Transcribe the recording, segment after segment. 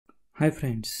Hi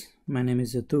friends, my name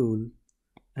is Atul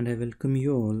and I welcome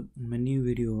you all in my new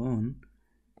video on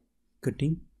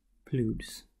cutting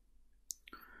fluids.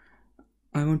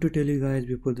 I want to tell you guys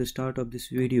before the start of this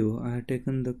video, I have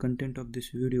taken the content of this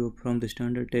video from the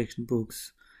standard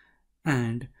textbooks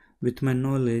and with my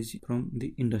knowledge from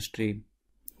the industry.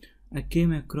 I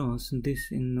came across this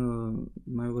in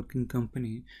my working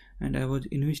company and I was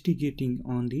investigating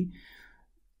on the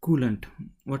coolant.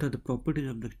 What are the properties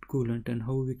of the coolant and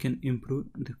how we can improve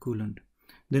the coolant.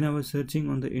 Then I was searching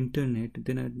on the internet,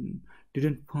 then I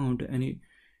didn't find any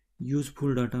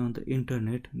useful data on the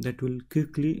internet that will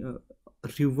quickly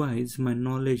revise my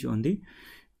knowledge on the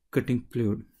cutting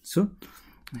fluid. So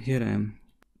here I am,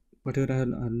 whatever I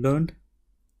learned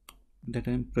that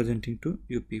I am presenting to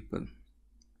you people.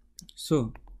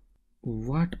 So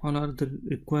what all are the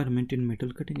requirement in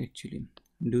metal cutting actually?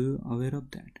 Do you aware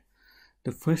of that?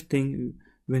 The first thing,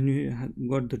 when you have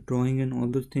got the drawing and all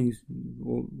those things,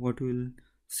 what we will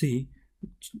see,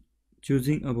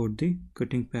 choosing about the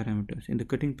cutting parameters. In the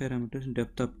cutting parameters,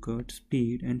 depth of cut,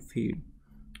 speed and feed.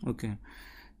 Okay,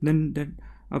 then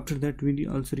after that we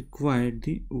also require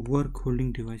the work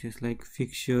holding devices like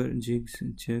fixture, jigs,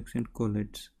 chucks and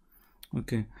collets.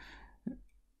 Okay,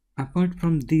 apart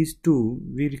from these two,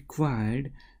 we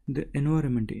required the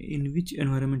environment, in which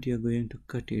environment you are going to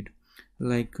cut it,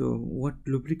 like what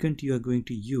lubricant you are going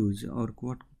to use or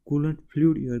what coolant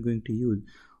fluid you are going to use,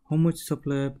 how much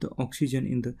supply of the oxygen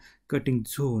in the cutting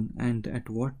zone, and at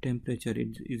what temperature.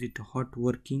 Is it hot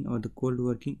working or the cold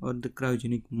working or the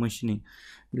cryogenic machining,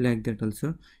 like that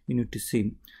also you need to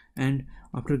see. And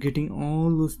after getting all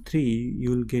those three,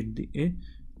 you will get a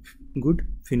good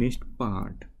finished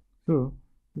part. So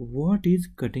what is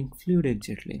cutting fluid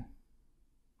exactly?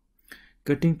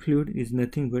 Cutting fluid is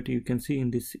nothing but, you can see in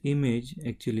this image,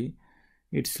 actually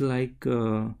it's like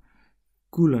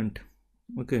coolant.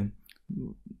 Okay,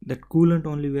 that coolant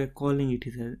only we are calling it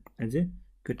as a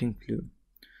cutting fluid.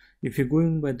 If you're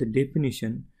going by the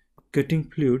definition, cutting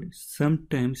fluid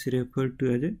sometimes referred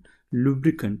to as a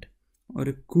lubricant or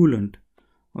a coolant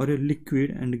or a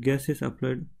liquid and gases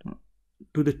applied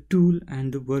to the tool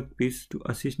and the workpiece to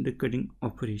assist the cutting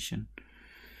operation.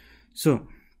 So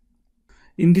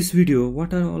in this video,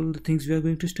 what are all the things we are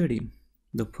going to study?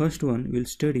 The first one, will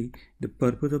study the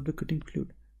purpose of the cutting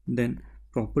fluid, then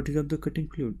properties of the cutting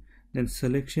fluid, then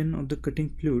selection of the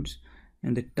cutting fluids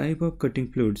and the type of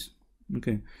cutting fluids.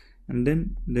 Okay, and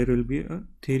then there will be a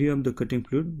theory of the cutting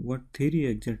fluid, what theory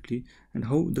exactly, and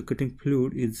how the cutting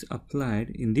fluid is applied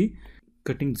in the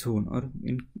cutting zone or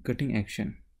in cutting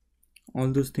action.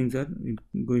 All those things are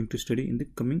going to study in the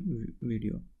coming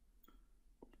video.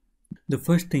 The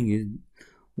first thing is,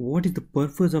 what is the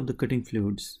purpose of the cutting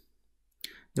fluids?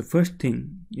 The first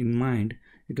thing in mind,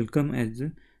 it will come as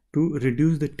to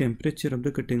reduce the temperature of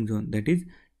the cutting zone, that is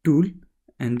tool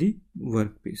and the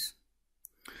workpiece.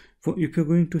 For if you are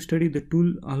going to study the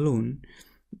tool alone,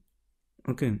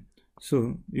 okay,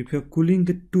 so if you are cooling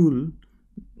the tool,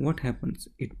 what happens?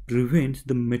 It prevents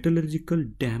the metallurgical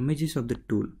damages of the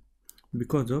tool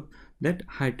because of that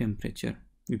high temperature,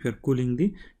 if you are cooling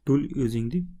the tool using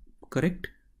the correct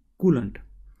coolant.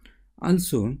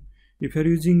 Also, if you are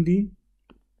using the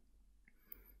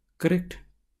correct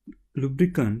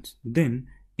lubricants, then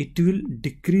it will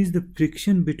decrease the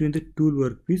friction between the tool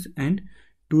workpiece and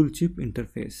tool chip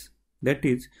interface, that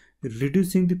is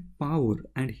reducing the power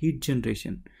and heat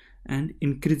generation and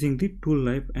increasing the tool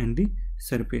life and the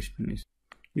surface finish.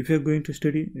 If you are going to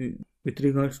study with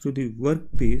regards to the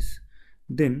workpiece,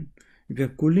 then if you are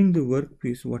cooling the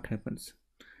workpiece, what happens?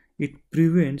 It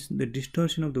prevents the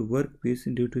distortion of the workpiece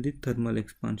due to the thermal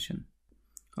expansion.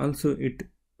 Also, it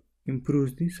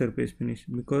improves the surface finish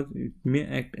because it may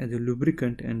act as a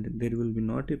lubricant and there will be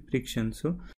not a friction,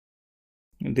 so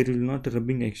there will not a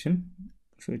rubbing action,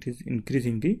 so it is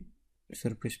increasing the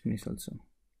surface finish also.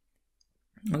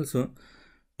 Also,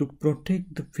 to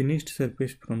protect the finished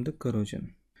surface from the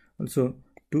corrosion. Also,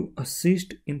 to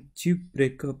assist in chip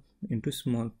breakup into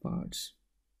small parts.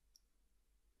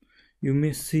 You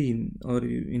may see or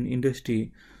in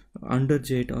industry,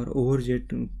 underjet or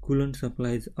overjet coolant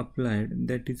supplies applied,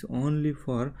 that is only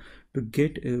for to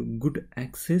get a good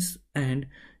access and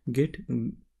get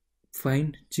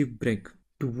fine chip break,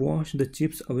 to wash the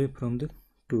chips away from the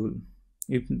tool.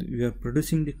 If you are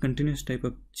producing the continuous type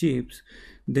of chips,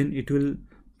 then it will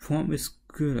form a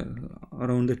square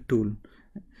around the tool.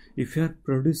 If you are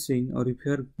producing or if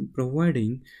you are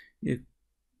providing a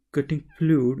cutting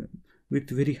fluid with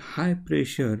very high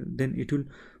pressure, then it will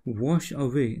wash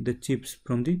away the chips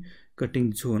from the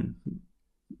cutting zone.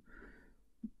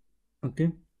 Okay,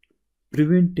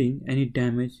 preventing any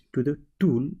damage to the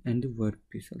tool and the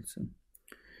workpiece also.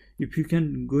 If you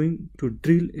can going to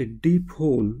drill a deep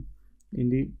hole in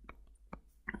the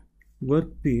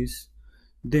workpiece,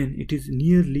 then it is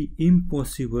nearly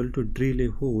impossible to drill a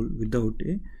hole without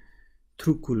a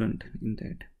through coolant in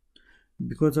that.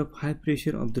 Because of high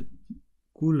pressure of the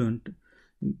coolant,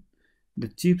 the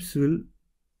chips will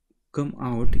come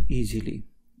out easily.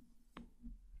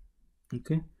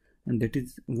 Okay, and that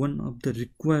is one of the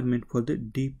requirement for the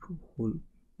deep hole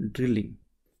drilling.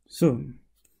 So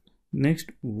next,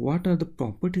 what are the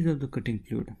properties of the cutting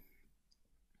fluid?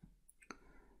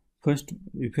 First,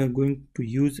 if you are going to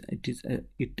use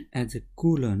it as a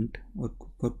coolant or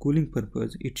for cooling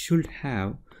purpose, it should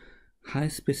have high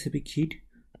specific heat,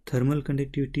 thermal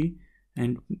conductivity,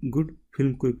 and good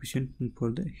film coefficient for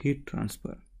the heat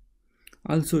transfer.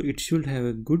 Also, it should have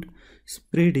a good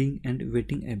spreading and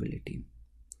wetting ability.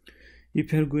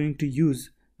 If you are going to use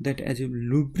that as a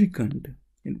lubricant,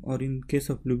 or in case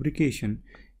of lubrication,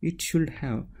 it should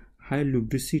have high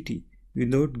lubricity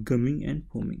without gumming and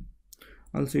foaming.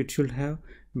 Also, it should have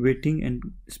wetting and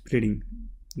spreading.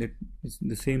 That is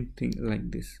the same thing like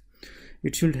this.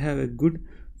 It should have a good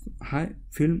high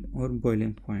film or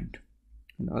boiling point,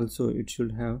 and also it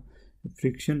should have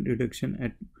friction reduction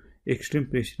at extreme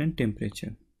pressure and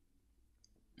temperature.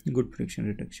 Good friction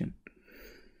reduction.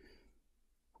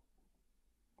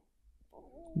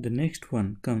 The next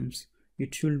one comes,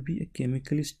 it should be a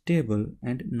chemically stable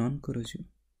and non-corrosive.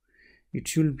 It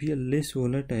should be a less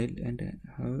volatile and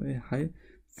have a high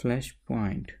flash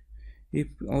point. If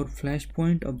our flash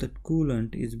point of the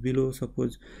coolant is below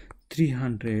suppose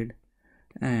 300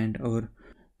 and our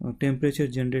temperature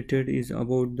generated is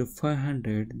about the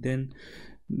 500, then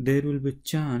there will be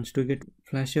chance to get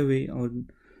flash away on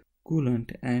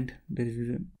coolant and there is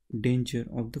a danger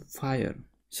of the fire.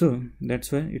 So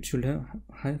that's why it should have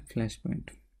high flash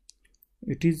point.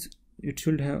 It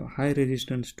should have high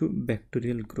resistance to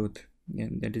bacterial growth,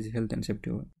 and that is health and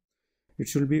safety. It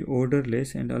should be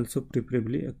odorless and also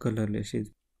preferably a colorless,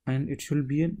 and it should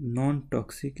be a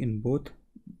non-toxic in both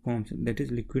forms, that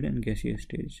is liquid and gaseous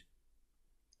stage,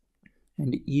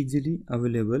 and easily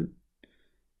available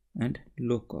and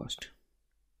low cost.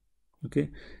 Okay,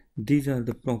 these are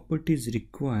the properties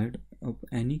required of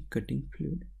any cutting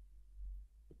fluid.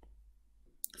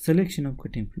 Selection of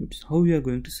cutting fluids. How we are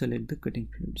going to select the cutting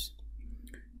fluids?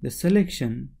 The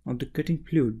selection of the cutting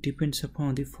fluid depends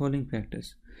upon the following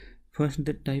factors. First,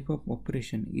 the type of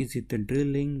operation. Is it the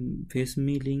drilling, face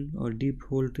milling, or deep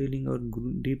hole drilling, or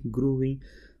deep grooving,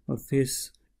 or face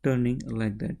turning,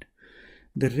 like that.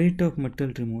 The rate of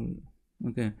material removal.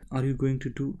 Okay, are you going to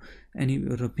do any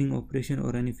roughing operation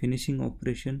or any finishing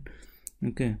operation?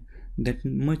 Okay, that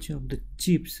much of the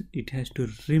chips it has to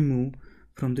remove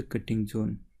from the cutting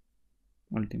zone.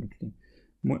 Ultimately,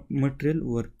 material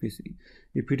workpiece.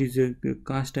 If it is a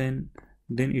cast iron,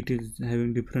 then it is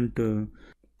having different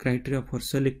criteria for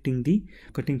selecting the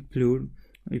cutting fluid.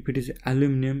 If it is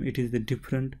aluminum, it is the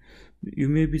different. You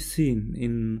may be seen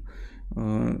in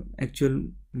actual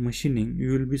machining,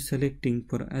 you will be selecting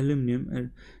for aluminum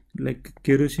and like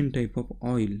kerosene type of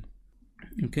oil.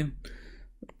 Okay,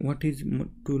 what is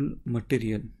tool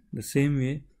material? The same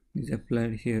way is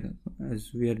applied here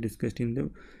as we are discussing the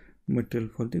material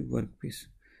for the workpiece,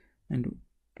 and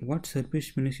what surface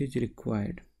finish is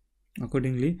required.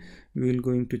 Accordingly, we will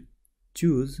going to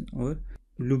choose our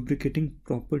lubricating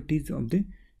properties of the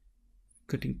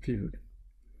cutting fluid,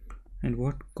 and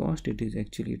what cost it is.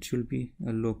 Actually, it should be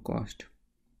a low cost.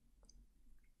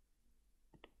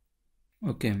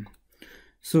 Okay,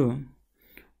 so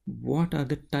what are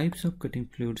the types of cutting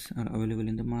fluids are available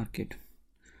in the market?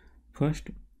 First,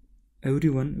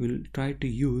 everyone will try to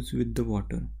use with the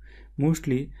water.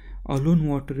 Mostly alone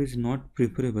water is not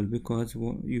preferable, because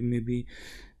you may be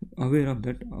aware of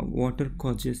that water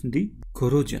causes the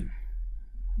corrosion,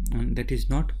 and that is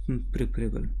not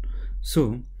preferable.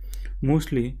 So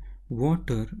mostly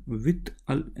water with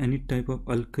any type of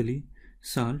alkali,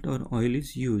 salt, or oil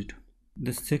is used.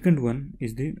 The second one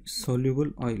is the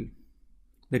soluble oil,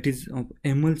 that is of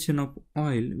emulsion of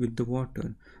oil with the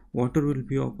water. Water will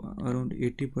be of around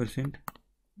 80%.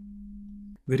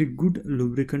 Very good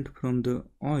lubricant from the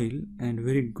oil and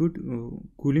very good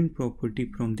cooling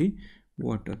property from the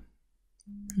water.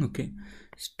 Okay,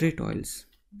 straight oils.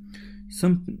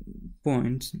 Some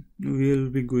points we will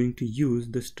be going to use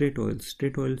the straight oils.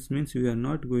 Straight oils means we are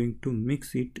not going to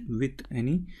mix it with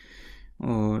any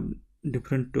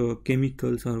different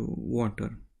chemicals or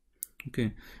water.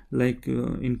 Okay, like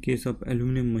in case of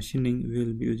aluminum machining, we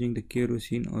will be using the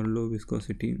kerosene or low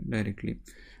viscosity directly,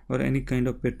 or any kind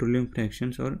of petroleum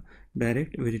fractions or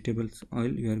direct vegetables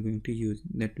oil you are going to use,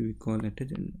 that we call it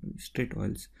as straight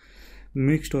oils.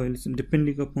 Mixed oils,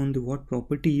 depending upon the what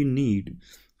property you need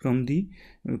from the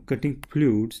cutting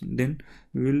fluids, then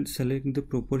we will select the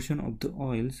proportion of the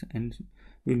oils and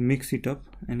we'll mix it up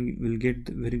and we'll get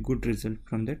the very good result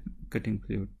from that cutting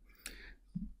fluid.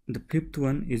 The fifth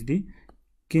one is the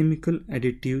chemical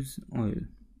additives oil.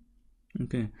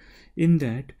 Okay, in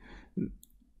that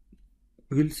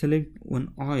we'll select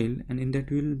one oil and in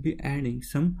that we'll be adding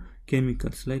some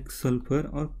chemicals like sulfur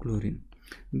or chlorine.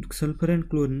 Sulfur and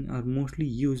chlorine are mostly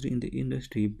used in the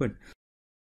industry, but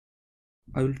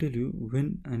I will tell you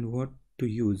when and what to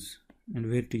use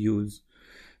and where to use.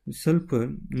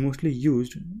 Sulfur mostly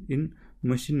used in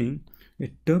machining a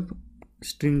tough,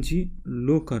 stringy,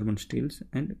 low carbon steels,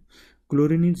 and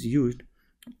chlorine is used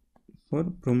for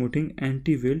promoting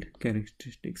anti-weld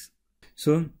characteristics.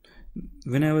 So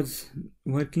when I was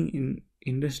working in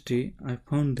industry, I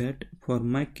found that for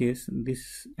my case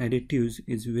this additives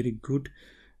is very good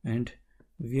and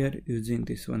we are using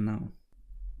this one now.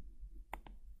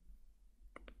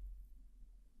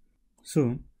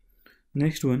 So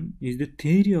next one is the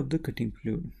theory of the cutting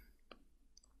fluid.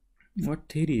 What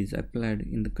theory is applied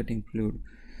in the cutting fluid?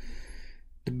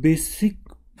 The basic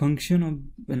function of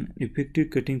an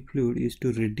effective cutting fluid is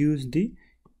to reduce the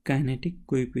kinetic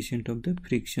coefficient of the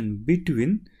friction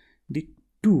between the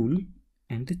tool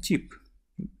and the chip,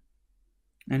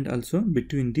 and also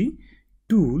between the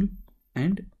tool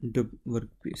and the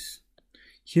workpiece.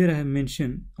 Here I have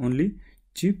mentioned only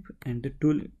chip and the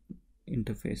tool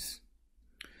interface.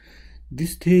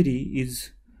 This theory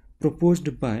is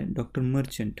proposed by Dr.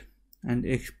 Merchant and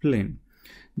explained.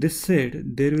 They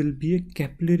said there will be a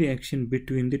capillary action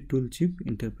between the tool chip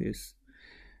interface.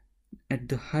 At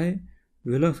the high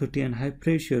velocity and high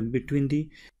pressure between the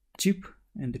chip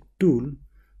and the tool,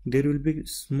 there will be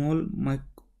small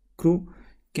micro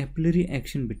capillary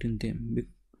action between them,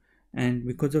 and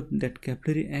because of that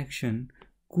capillary action,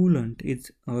 coolant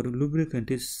is or lubricant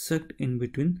is sucked in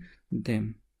between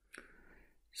them,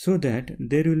 so that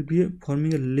there will be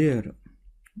forming a layer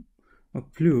of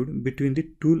fluid between the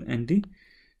tool and the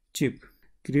chip,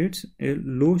 creates a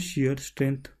low shear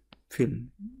strength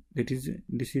film.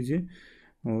 This is a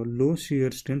low shear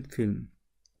strength film,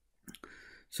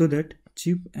 so that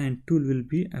chip and tool will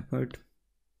be apart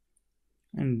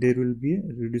and there will be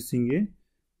reducing a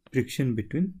friction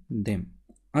between them.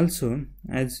 Also,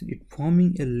 as it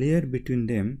forming a layer between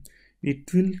them,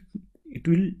 it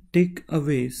will take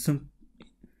away some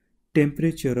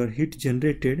temperature or heat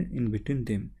generated in between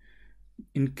them,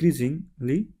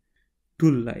 increasingly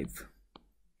tool life.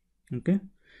 Okay,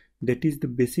 that is the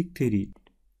basic theory.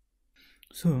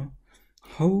 So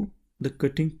how the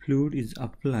cutting fluid is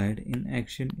applied in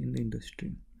action in the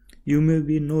industry? You may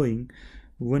be knowing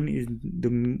one is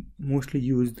the mostly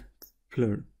used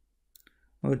fluid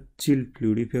or chilled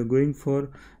fluid. If you are going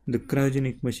for the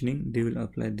cryogenic machining, they will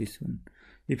apply this one.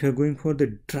 If you are going for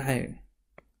the dry,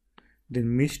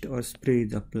 then mist or spray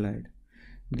is applied.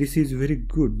 This is very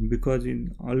good because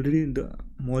in already the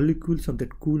molecules of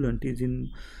that coolant is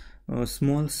in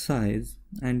small size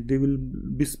and they will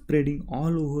be spreading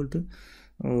all over the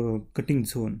cutting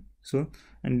zone, so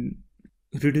and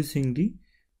reducing the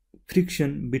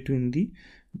friction between the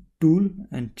tool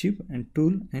and chip and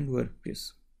tool and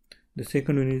workpiece. The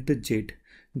second one is the jet.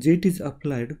 Jet is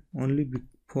applied only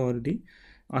for the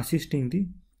assisting the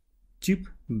chip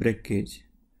breakage,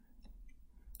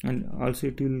 and also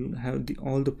it will have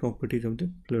all the properties of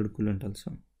the fluid coolant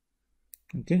also.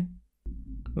 Okay,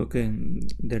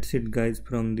 that's it guys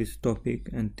from this topic,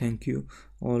 and thank you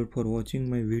all for watching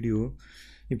my video.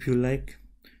 If you like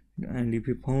and if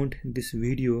you found this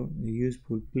video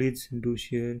useful, please do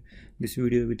share this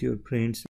video with your friends.